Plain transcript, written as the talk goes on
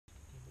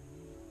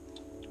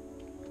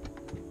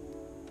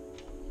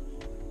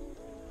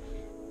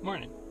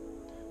Morning.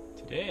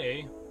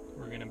 Today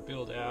we're going to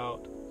build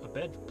out a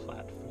bed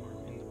platform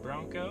in the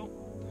Bronco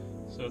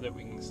so that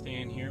we can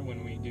stay in here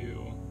when we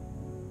do,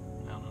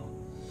 I don't know,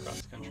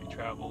 cross-country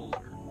travels,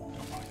 or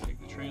don't want to take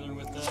the trailer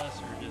with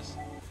us, or just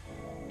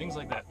things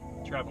like that,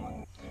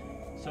 traveling.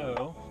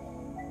 So,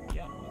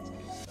 yeah, let's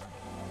get started.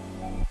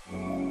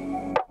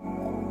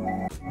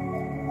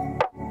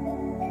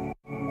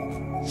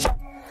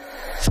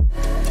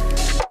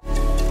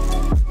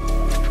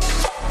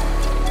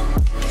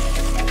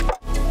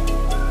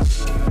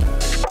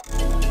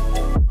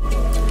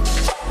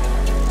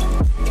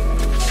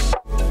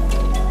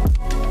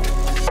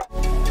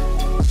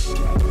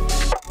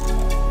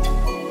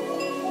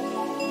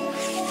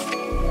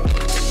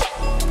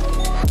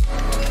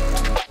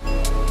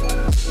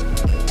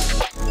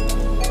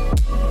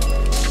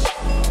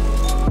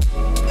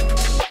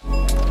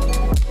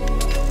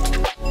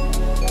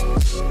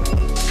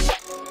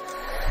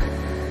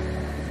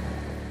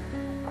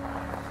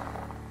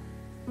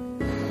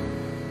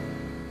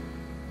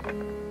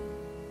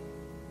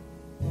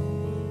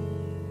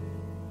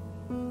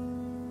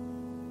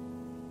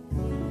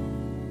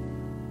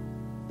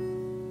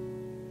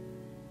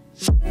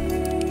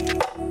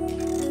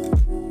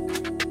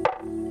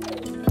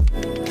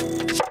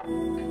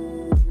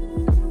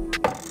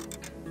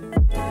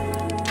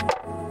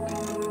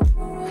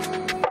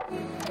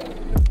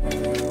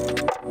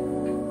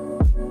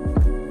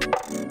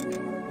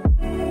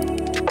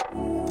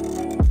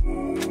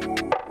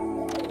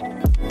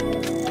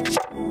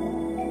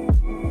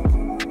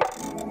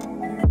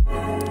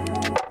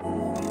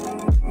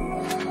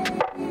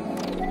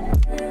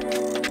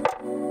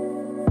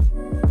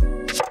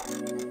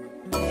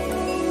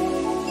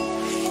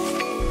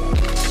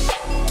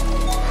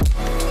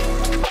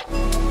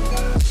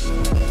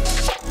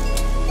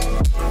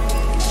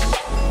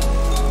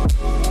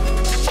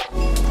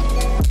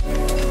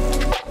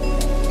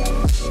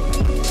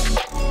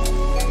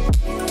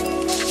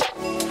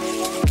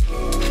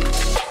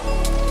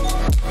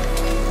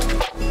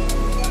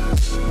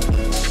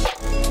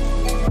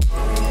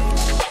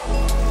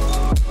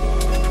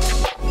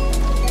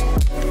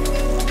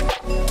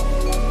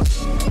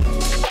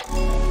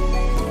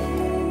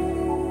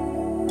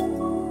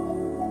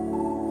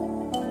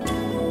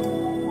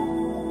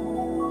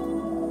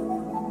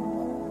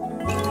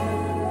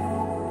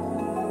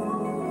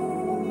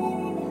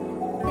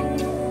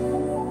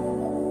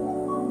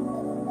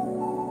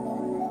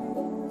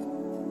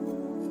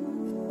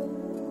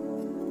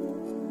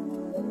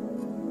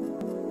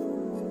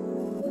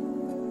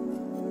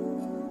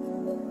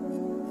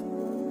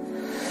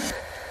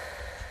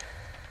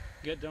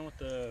 Got done with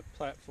the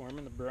platform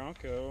in the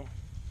Bronco,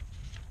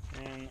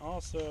 and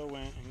also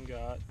went and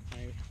got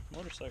my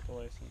motorcycle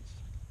license.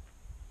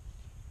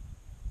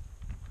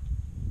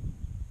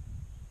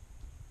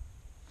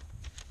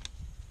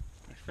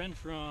 My friend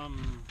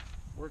from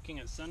working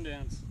at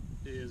Sundance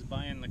is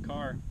buying the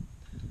car,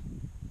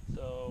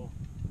 so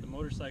the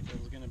motorcycle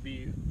is going to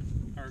be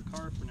our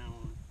car from now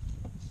on.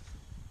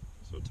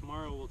 So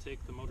tomorrow we'll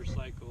take the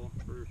motorcycle,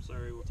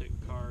 we'll take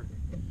the car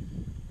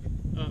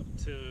up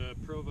to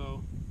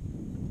Provo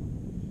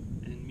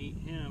and meet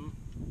him.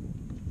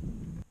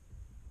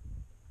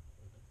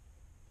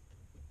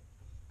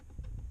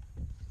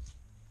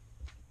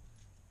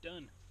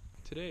 Done.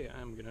 Today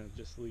I'm gonna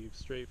just leave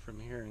straight from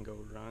here and go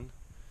run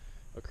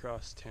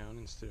across town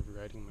instead of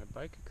riding my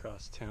bike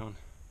across town.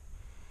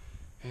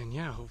 And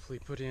yeah, hopefully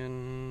put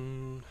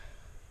in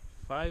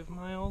 5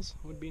 miles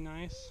would be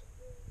nice.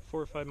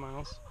 4 or 5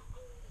 miles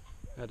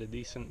at a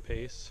decent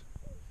pace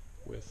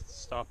with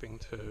stopping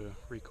to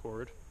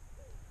record.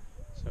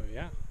 So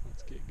yeah,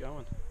 let's get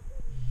going.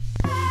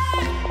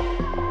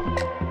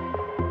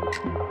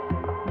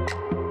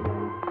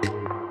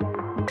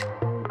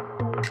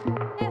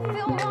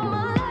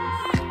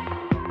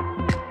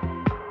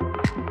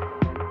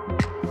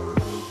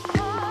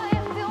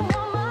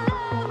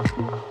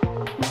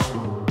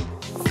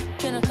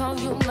 Can I call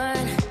you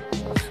mine?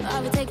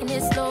 I'll be taking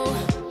it slow.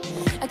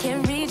 I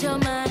can't read your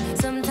mind.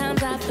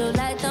 Sometimes I feel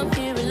like I'm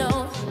here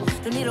alone.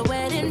 Don't need a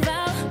wedding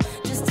vow.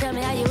 Just tell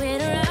me how you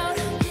in or out.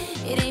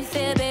 It ain't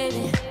fair,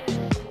 baby.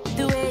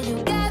 The way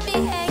you got me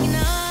hanging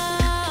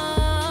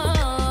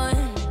on.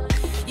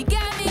 You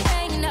got me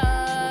hanging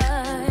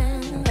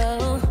on.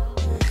 Oh,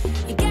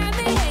 you got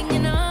me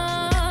hanging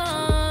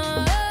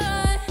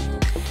on.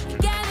 You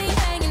got me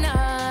hanging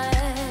on.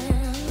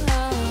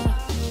 Oh,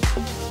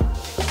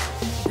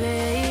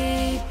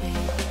 baby,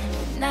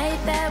 the night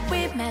that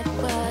we met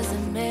was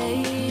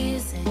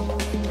amazing,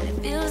 but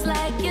it feels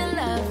like your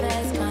love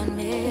has gone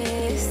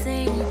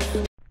missing.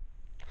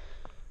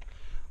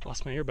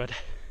 Lost my earbud.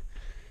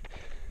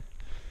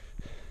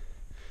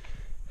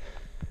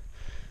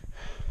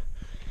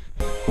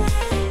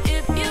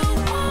 If you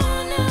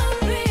wanna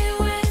be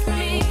with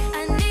me,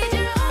 I need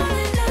your all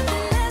and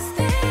nothing less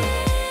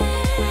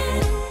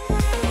than.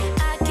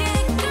 I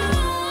can't go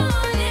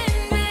on in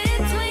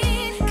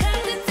between,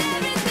 'cause it's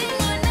everything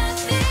or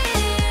nothing.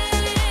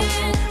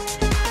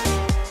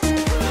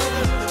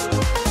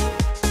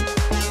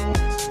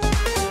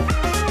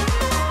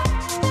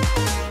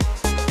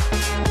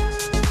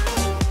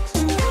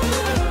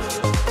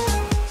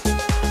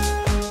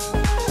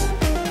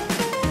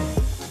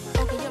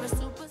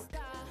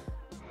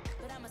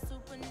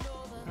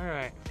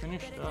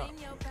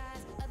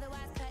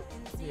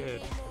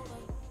 did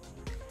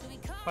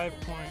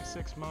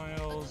 5.6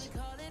 miles,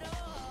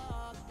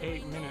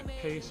 8-minute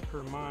pace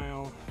per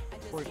mile,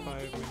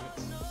 45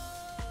 minutes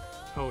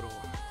total.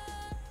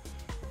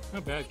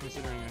 Not bad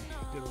considering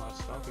I did a lot of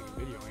stopping and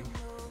videoing.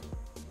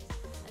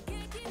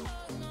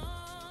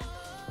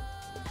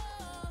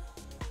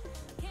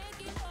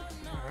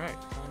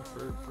 Alright, time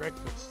for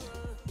breakfast.